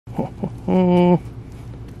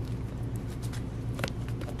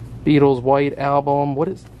Beatles White Album. What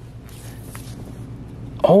is...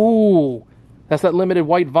 Oh! That's that limited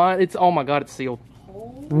white vinyl. It's... Oh my god, it's sealed.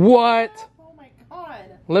 What? Oh my god.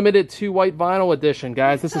 Limited 2 white vinyl edition,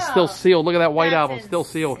 guys. This is still sealed. Look at that white album. Still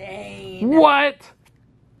sealed. What?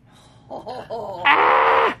 Oh.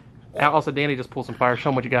 Ah! Also, Danny just pulled some fire. Show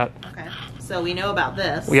them what you got. Okay. So we know about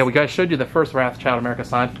this. Yeah, we guys showed you the first Wrathchild America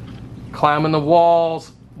sign. Climbing the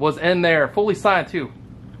Walls was in there. Fully signed, too.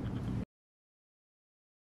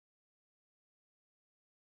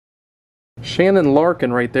 Shannon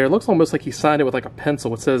Larkin right there. Looks almost like he signed it with like a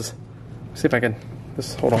pencil. It says, let's see if I can,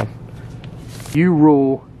 hold on. You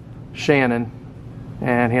rule, Shannon.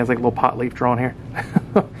 And he has like a little pot leaf drawn here.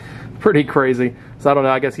 Pretty crazy. So I don't know,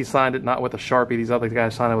 I guess he signed it not with a Sharpie. These other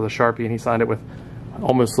guys signed it with a Sharpie, and he signed it with,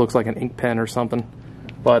 almost looks like an ink pen or something.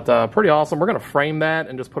 But pretty awesome. We're gonna frame that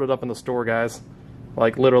and just put it up in the store, guys.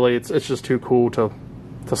 Like literally, it's just too cool to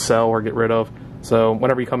sell or get rid of. So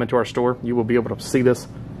whenever you come into our store, you will be able to see this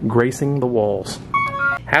gracing the walls.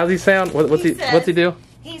 How's he sound? What's he do?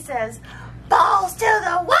 He says, balls to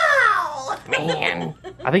the wall! Man.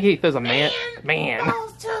 I think he says a man.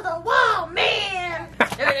 Balls to the wall, man!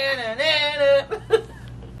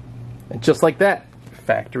 And just like that,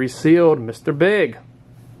 factory sealed, Mr. Big.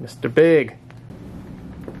 Mr. Big.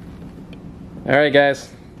 Alright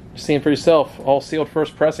guys, you're seeing for yourself, all sealed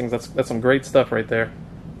first pressings. That's some great stuff right there.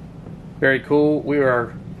 Very cool. We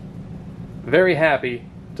are very happy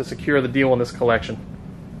to secure the deal on this collection.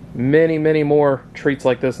 Many, many more treats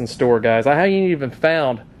like this in store, guys. I haven't even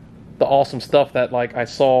found the awesome stuff that like I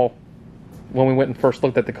saw when we went and first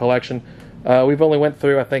looked at the collection. We've only went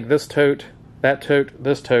through, I think, this tote, that tote,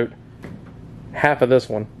 this tote, half of this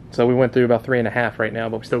one. So we went through about 3.5 right now,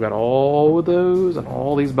 but we still got all of those and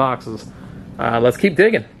all these boxes. Let's keep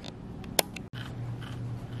digging.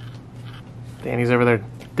 Danny's over there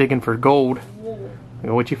digging for gold.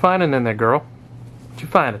 What you finding in there, girl? What you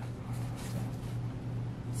finding?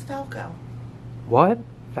 It's Falco. What?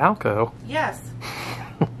 Falco? Yes.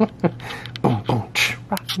 Boom, boom,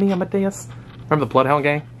 rock me, Amadeus. Remember the Bloodhound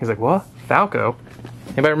Gang? He's like, what? Falco?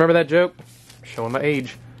 Anybody remember that joke? Showing my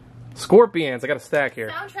age. Scorpions. I got a stack here.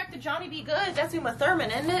 Soundtrack to Johnny B. Good. That's Uma Thurman,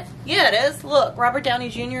 isn't it? Yeah, it is. Look, Robert Downey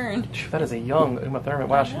Jr. and... That is a young Uma Thurman.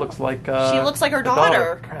 Wow, she looks like... she looks like her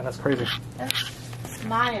daughter. God, that's crazy. That's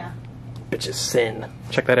Maya. Bitches sin.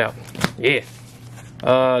 Check that out. Yeah.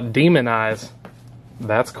 Demon Eyes.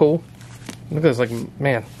 That's cool. Look at this, like,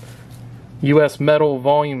 man. U.S. Metal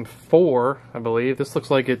Volume 4, I believe. This looks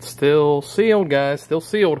like it's still sealed, guys. Still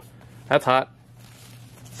sealed. That's hot.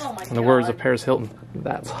 Oh my god. In the words of Paris Hilton,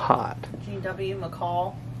 that's hot. G.W.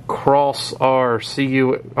 McCall. Cross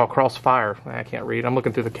R-C-U... Oh, Crossfire. I can't read. I'm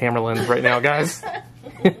looking through the camera lens right now, guys.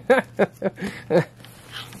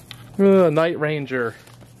 Night Ranger.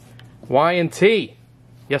 Y&T.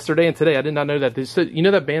 Yesterday and Today. I did not know that. You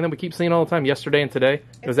know that band that we keep seeing all the time? Yesterday and Today?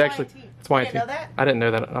 It was actually... It's Y&T. You didn't know that? I didn't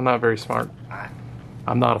know that. I'm not very smart.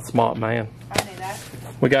 I'm not a smart man. I knew that.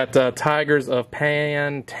 We got Tigers of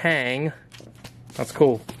Pantang. That's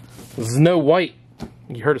cool. Snow White.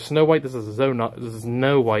 You heard of Snow White? This is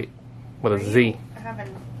Snow White with a Z. I'm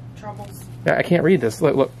having troubles. Yeah, I can't read this.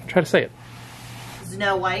 Look. Try to say it.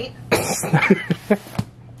 Snow White.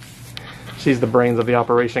 She's the brains of the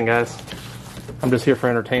operation, guys. I'm just here for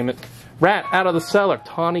entertainment. Rat Out of the Cellar.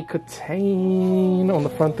 Tawny Katane on the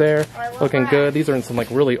front there. Looking good. These are in some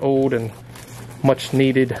like really old and much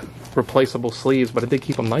needed replaceable sleeves, but it did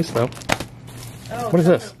keep them nice though. Oh, what is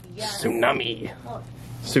this? Yes. Tsunami. Look.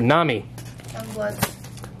 Tsunami. Youngbloods.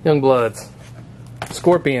 Youngbloods.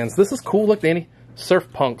 Scorpions. This is cool. Look, Danny.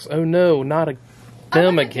 Surf Punks. Oh no, not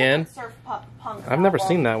them again. Surf Punks I've never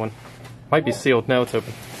seen that one. Might be sealed. No, it's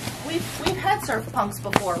open. We've had Surf Punks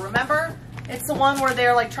before. Remember? It's the one where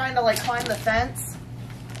they're like trying to like climb the fence.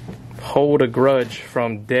 Hold a Grudge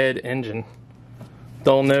from Dead Engine.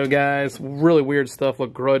 Don't know, guys. Really weird stuff.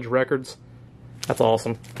 Look, Grudge Records. That's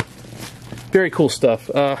awesome. Very cool stuff.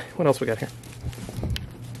 What else we got here?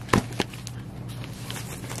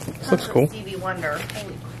 This looks cool. Stevie Wonder.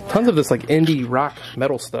 Holy crap. Tons of this like indie rock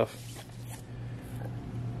metal stuff.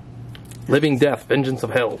 Living Death, Vengeance of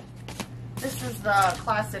Hell. This is the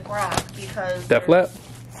classic rock because Def Leppard.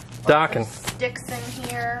 Dokken. Sticks in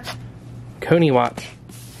here. Coney Watch.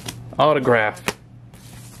 Autograph.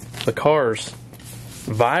 The Cars.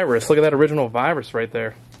 Virus. Look at that original Virus right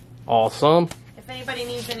there. Awesome. If anybody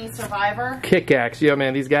needs any Survivor. Kick Axe. Yeah,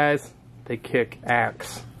 man, these guys, they kick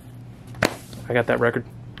axe. I got that record.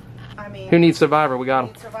 I mean, who needs Survivor? We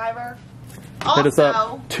got them. Survivor. Hit us up.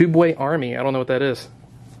 Also, Tubeway Army. I don't know what that is.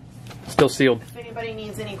 Still sealed. if anybody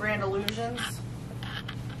needs any Grand Illusions.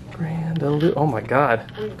 Grand illusion. Oh my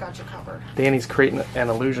God. We've got you covered. Danny's creating an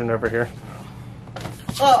illusion over here.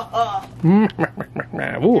 Oh,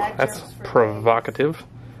 Ooh, that's provocative.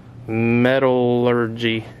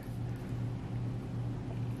 Metallurgy.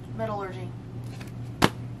 Metallurgy.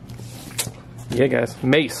 Yeah, guys.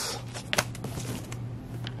 Mace.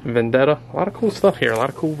 Vendetta. A lot of cool stuff here. A lot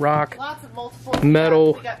of cool rock. Lots of multiple.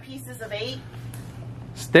 Metal. We got pieces of 8.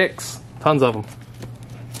 Sticks. Tons of them.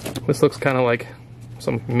 This looks kind of like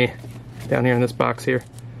some meh down here in this box here.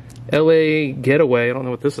 LA Getaway. I don't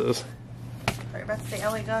know what this is. Right, about to say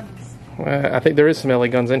LA Guns. I think there is some LA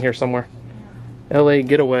Guns in here somewhere. Yeah. LA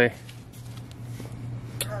Getaway.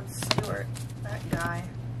 Stewart. That guy.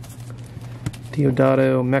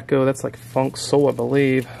 Deodato, Mecco. That's like Funk Soul, I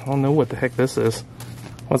believe. I don't know what the heck this is.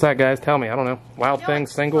 What's that, guys? Tell me. I don't know. Wild Thing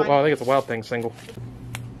single? Oh, I think it's a Wild Thing single.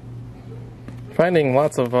 Finding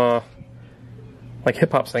lots of like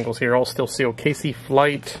hip-hop singles here, all still sealed. KC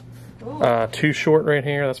Flight, Too Short right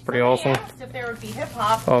here. That's pretty awesome. Asked if there would be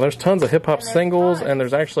hip-hop. Oh, there's tons of hip-hop singles, and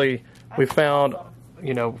there's actually, we found,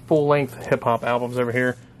 you know, full-length hip-hop albums over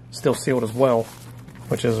here, still sealed as well,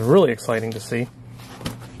 which is really exciting to see.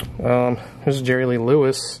 Here's Jerry Lee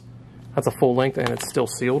Lewis. That's a full-length, and it's still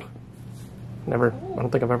sealed. I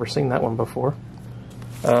don't think I've ever seen that one before.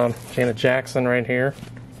 Janet Jackson right here.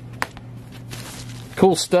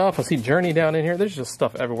 Cool stuff. I see Journey down in here. There's just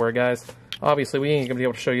stuff everywhere, guys. Obviously, we ain't gonna be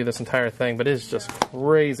able to show you this entire thing, but it's just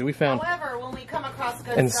crazy. We found However, when we come across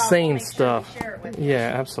good insane stuff, stuff. we'll make sure we share it with you.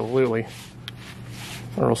 Yeah, absolutely.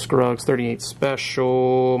 Earl Scruggs, 38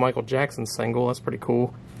 Special, Michael Jackson single. That's pretty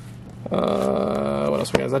cool. What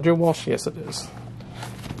else we got? Is that Joe Walsh? Yes, it is.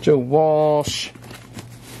 Joe Walsh.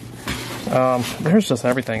 There's just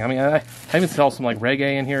everything. I mean, I even saw some like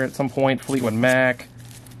reggae in here at some point. Fleetwood Mac.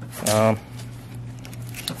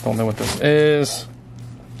 Don't know what this is.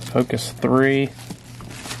 Focus 3.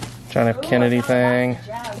 John F. Kennedy thing.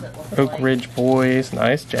 Oak Ridge Boys.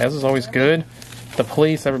 Nice. Jazz is always good. The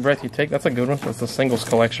Police, Every Breath You Take. That's a good one. That's the singles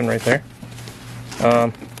collection right there.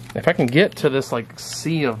 If I can get to this like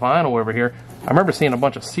sea of vinyl over here, I remember seeing a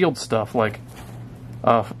bunch of sealed stuff, like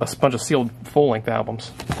a bunch of sealed full-length albums.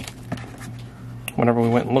 Whenever we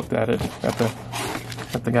went and looked at it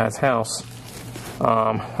at the guy's house.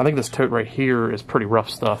 I think this tote right here is pretty rough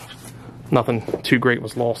stuff. Nothing too great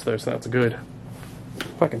was lost though, so that's good.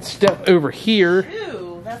 If I can step over here.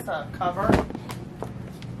 Ooh, that's a cover.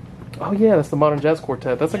 Oh yeah, that's the Modern Jazz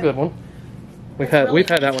Quartet. That's a good one. We've had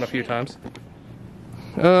that one a few times.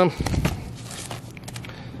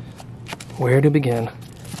 Where to begin?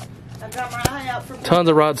 I've got my eye out for Tons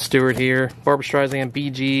of Rod Stewart here. Barbra Streisand,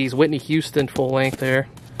 Bee Gees, Whitney Houston full length there.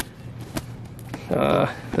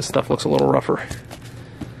 This stuff looks a little rougher.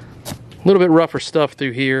 A little bit rougher stuff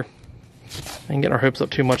through here. Ain't getting our hopes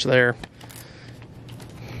up too much there.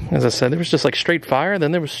 As I said, there was just like straight fire,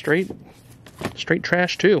 then there was straight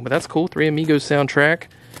trash too. But that's cool. Three Amigos soundtrack.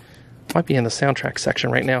 Might be in the soundtrack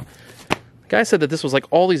section right now. The guy said that this was like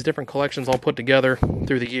all these different collections all put together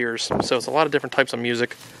through the years. So it's a lot of different types of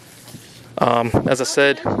music. As I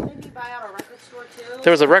said,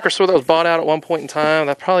 there was a record store that was bought out at one point in time.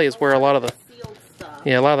 That probably is where a lot of the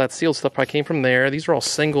a lot of that sealed stuff probably came from there. These are all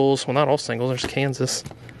singles. Well, not all singles. There's Kansas.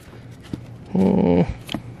 Let's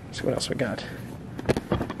see what else we got.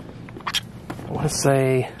 I want to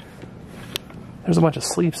say there's a bunch of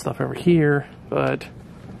sleeve stuff over here, but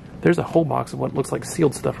there's a whole box of what looks like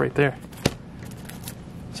sealed stuff right there.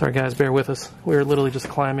 Sorry guys, bear with us. We're literally just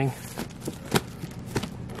climbing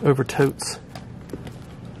over totes.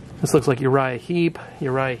 This looks like Uriah Heep,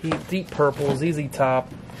 Deep Purple, ZZ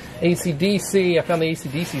Top, AC/DC. I found the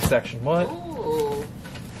AC/DC section. What? Ooh.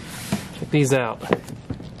 Check these out.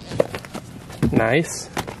 Nice.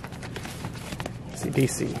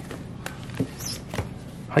 AC/DC.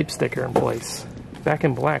 Hype sticker in place. Back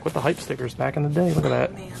in black with the hype stickers back in the day. Look at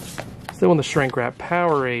that. Man. Still in the shrink wrap.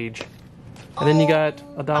 Power Age. And then you got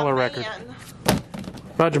a dollar record.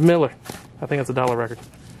 Roger Miller. I think that's a dollar record.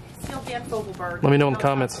 Let me know in the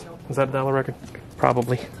comments. Is that a dollar record?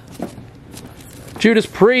 Probably. Judas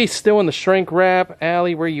Priest, still in the shrink wrap.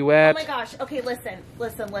 Allie, where you at? Oh my gosh. Okay, listen.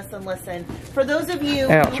 For those of you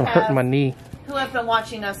Ouch, I'm hurting my knee. who have been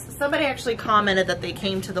watching us, somebody actually commented that they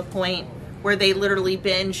came to the point where they literally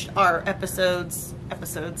binged our episodes.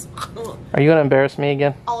 Are you going to embarrass me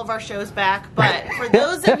again? All of our shows back. But for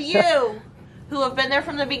those of you who have been there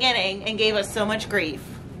from the beginning and gave us so much grief,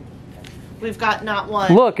 we've got not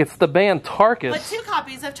one. Look, it's the band Tarkus. But 2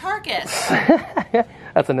 copies of Tarkus.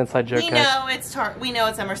 That's an inside joke, We guys. know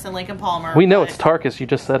it's Emerson, Lake and Palmer. We know it's Tarkus. You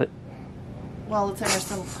just said it. Well, it's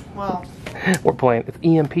Emerson. Well, We're playing. It's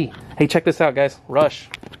EMP. Hey, check this out, guys. Rush.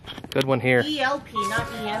 Good one here. ELP, not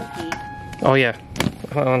EMP. Oh, yeah.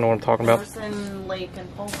 I don't know what I'm talking about. Emerson, Lake,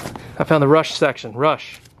 and Palmer. I found the Rush section.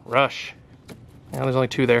 Rush. Rush. Now there's only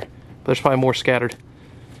 2 there, but there's probably more scattered.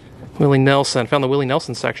 Willie Nelson. Found the Willie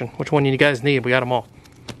Nelson section. Which one do you guys need? We got them all.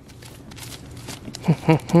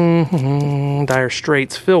 Dire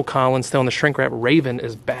Straits. Phil Collins still in the shrink wrap. Raven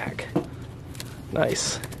is back.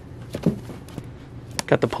 Nice.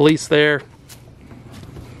 Got the Police there.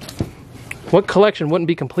 What collection wouldn't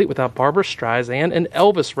be complete without Barbra Streisand and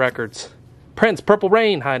Elvis records? Prince, Purple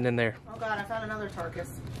Rain hiding in there. Oh god, I found another Tarkus.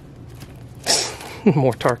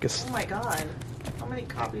 More Tarkus. Oh my god. How many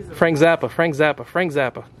copies of Frank Zappa, Frank Zappa, Frank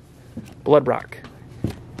Zappa. Blood Rock.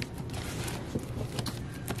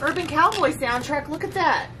 Urban Cowboy soundtrack, look at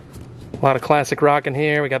that. A lot of classic rock in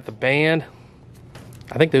here. We got the band.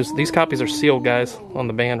 I think these copies are sealed, guys, on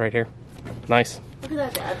the band right here. Nice. Look at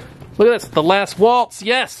that, Dad. Look at this. The Last Waltz.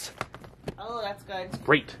 Yes. Oh, that's good.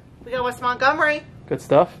 Great. We got West Montgomery. Good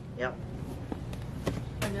stuff. Yep.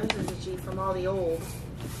 My nose is itchy from all the old.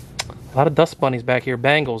 A lot of Dust Bunnies back here.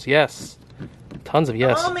 Bangles. Yes. Tons of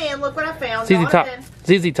yes. Oh man, look what I found. ZZ Top.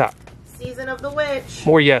 ZZ Top. Season of the Witch.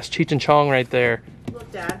 More yes. Cheech and Chong right there.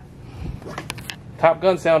 Look, Dad. Top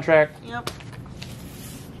Gun soundtrack. Yep.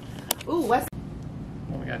 Ooh, West.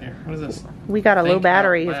 What we got here? What is this? We got a low Think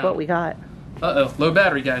battery Out is what we got. Uh-oh. Low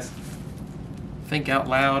battery, guys. Think Out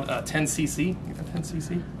Loud. 10cc. You got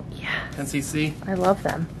 10cc? Yeah. 10cc. I love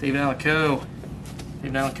them. David Allan Coe.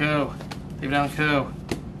 David Allan Coe. David Allan Coe.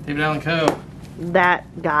 David Allan Coe.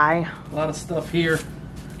 That guy. A lot of stuff here.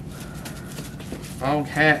 Fog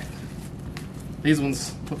Hat. These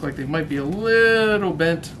ones look like they might be a little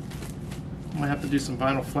bent. Might have to do some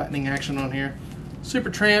vinyl flattening action on here.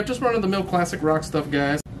 Supertramp, just run-of-the-mill classic rock stuff,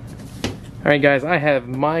 guys. Alright guys, I have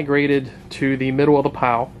migrated to the middle of the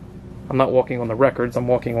pile. I'm not walking on the records, I'm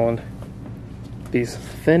walking on these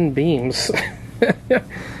thin beams.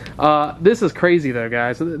 This is crazy though,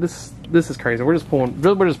 guys. This is crazy. We're just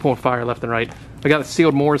pulling fire left and right. I got a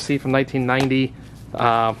sealed Morrissey from 1990.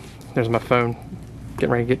 There's my phone getting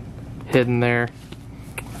ready to get hidden there.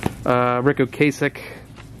 Rick Ocasek.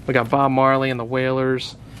 We got Bob Marley and the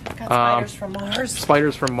Wailers. Got Spiders from Mars.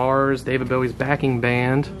 Spiders from Mars. David Bowie's backing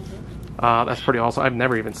band. That's pretty awesome. I've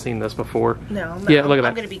never even seen this before. No, yeah, look at that.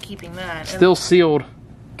 I'm going to be keeping that. Still sealed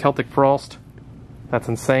Celtic Frost. That's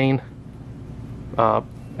insane.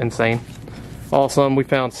 Insane. Awesome. We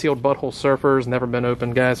found sealed Butthole Surfers. Never been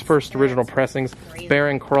opened, guys. First original pressings. Crazy.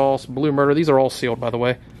 Baron Cross. Blue Murder. These are all sealed, by the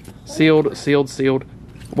way. Sealed, sealed, sealed.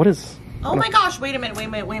 What is... Oh my gosh, wait a minute.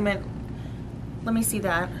 Let me see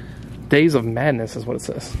that. Days of Madness is what it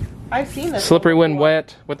says. I've seen this. Slippery When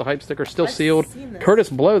Wet with the hype sticker. Still I've sealed. seen this. Curtis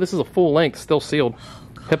Blow. This is a full length. Still sealed.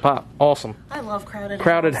 Hip hop. Awesome. I love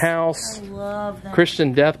Crowded House. I love that.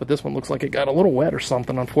 Christian Death, but this one looks like it got a little wet or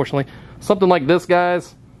something, unfortunately. Something like this,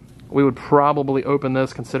 guys, we would probably open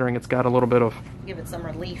this considering it's got a little bit of... Give it some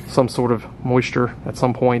relief. Some sort of moisture at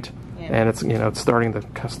some point. Yeah. And it's, you know, it's starting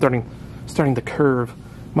to curve.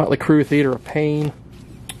 Motley Crue, Theater of Pain.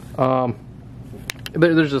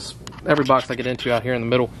 There's just every box I get into out here in the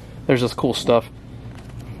middle. There's just cool stuff.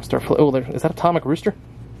 Oh, is that Atomic Rooster?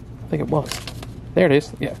 I think it was. There it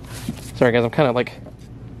is. Yeah. Sorry, guys. I'm kind of like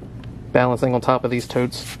balancing on top of these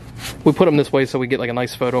totes. We put them this way so we get like a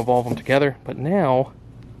nice photo of all of them together. But now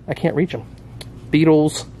I can't reach them.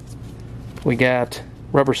 Beatles. We got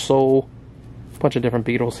Rubber Soul. A bunch of different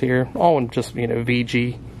Beatles here. All in just, you know,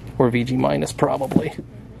 VG or VG minus probably.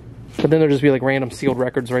 But then there'll just be like random sealed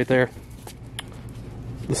records right there.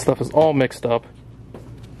 This stuff is all mixed up.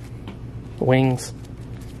 Wings.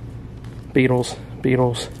 Beatles.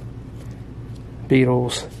 Beatles.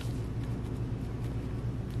 Beatles.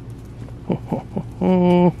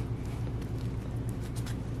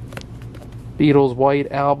 Beatles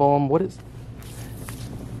White Album. What is...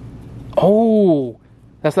 Oh!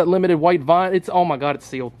 That's that limited white vinyl. It's... Oh my god, it's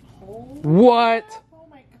sealed. What? Oh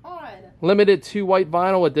my god. Limited 2 white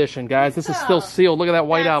vinyl edition, guys. This is still sealed. Look at that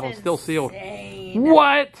white album. Still sealed.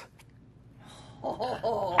 What?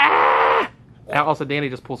 Oh. Ah! Also, Danny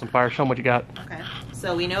just pulled some fire. Show them what you got. Okay.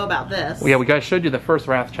 So we know about this. Well, yeah, we guys showed you the first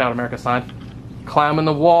Wrathchild America sign. Climbing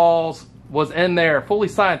the Walls was in there. Fully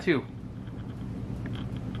signed, too.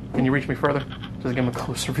 Can you reach me further? Just give him a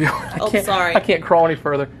closer view. Sorry. I can't crawl any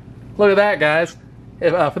further. Look at that, guys.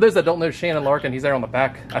 For those that don't know Shannon Larkin, he's there on the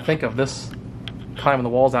back, I think, of this Climbing the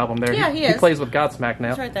Walls album there. Yeah, he is. He plays with Godsmack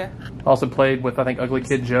now. It's right there. Also played with, I think, Ugly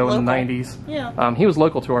Kid Joe in the 90s. Yeah. He was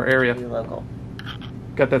local to our area. Local.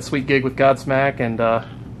 Got that sweet gig with Godsmack, and the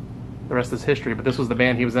rest is history. But this was the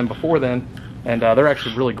band he was in before then. And they're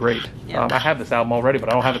actually really great. Yeah. I have this album already, but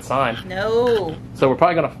I don't have it signed. No. So we're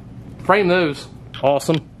probably going to frame those.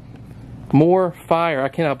 Awesome. More fire. I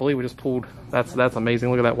cannot believe we just pulled. That's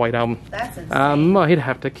amazing. Look at that white album. That's insane. I might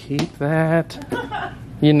have to keep that.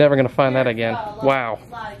 You're never going to find that again. Wow. A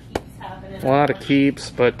lot of keeps happening. A lot of keeps,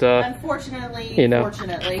 but unfortunately, you know,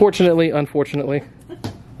 fortunately, unfortunately.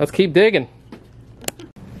 Let's keep digging.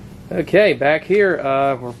 Okay, back here,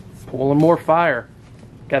 we're pulling more fire.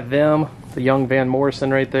 Got them, the young Van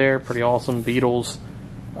Morrison right there, pretty awesome. Beatles.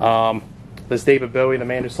 This David Bowie, the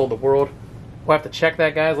man who sold the world. We'll have to check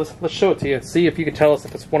that, guys. Let's show it to you and see if you can tell us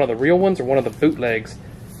if it's one of the real ones or one of the bootlegs.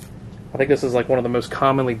 I think this is like one of the most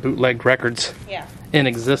commonly bootlegged records in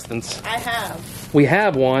existence. I have. We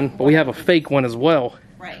have one, but we have a fake one as well.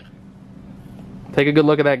 Right. Take a good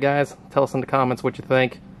look at that, guys. Tell us in the comments what you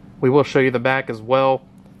think. We will show you the back as well.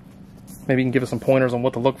 Maybe you can give us some pointers on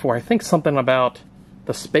what to look for. I think something about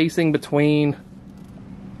the spacing between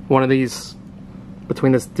one of these,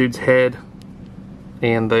 between this dude's head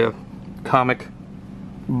and the comic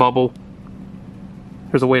bubble.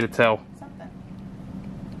 There's a way to tell. Something.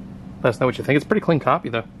 Let us know what you think. It's a pretty clean copy,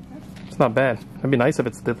 though. It's not bad. It'd be nice if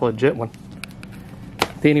it's the legit one.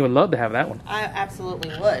 Danny would love to have that one. I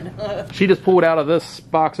absolutely would. She just pulled out of this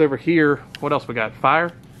box over here. What else we got?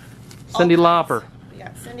 Fire? Cyndi Lauper. We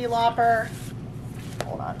got Cyndi Lauper.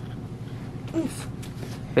 Hold on. Oof.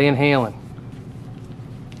 Van Halen.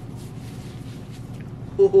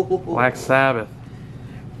 Black Sabbath.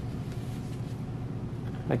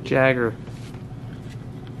 Mick Jagger.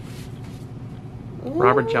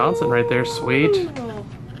 Robert Johnson right there. Sweet.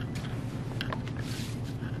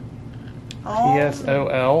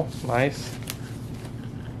 PSOL. Nice.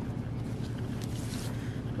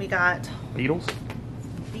 We got Beatles.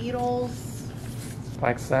 Beatles.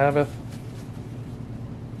 Black Sabbath.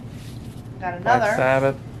 Got another. Black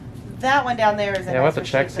Sabbath. That one down there is a we'll have to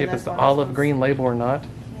check, see if it's the olive green label or not.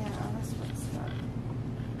 Yeah, this one's not.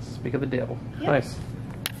 Speak of the devil. Yep. Nice.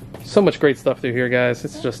 So much great stuff through here, guys.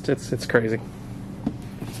 It's just, it's crazy.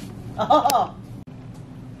 Oh.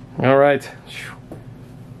 All right.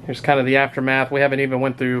 Here's kind of the aftermath. We haven't even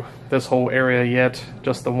went through this whole area yet.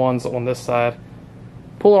 Just the ones on this side.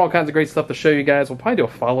 Pulling all kinds of great stuff to show you guys. We'll probably do a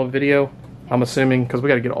follow-up video, I'm assuming, because we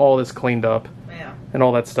got to get all this cleaned up and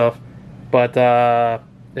all that stuff. But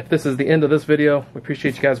if this is the end of this video, we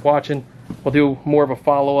appreciate you guys watching. We'll do more of a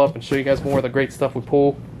follow-up and show you guys more of the great stuff we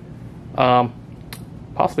pull.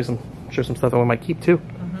 Possibly some stuff that we might keep too.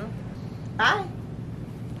 Bye.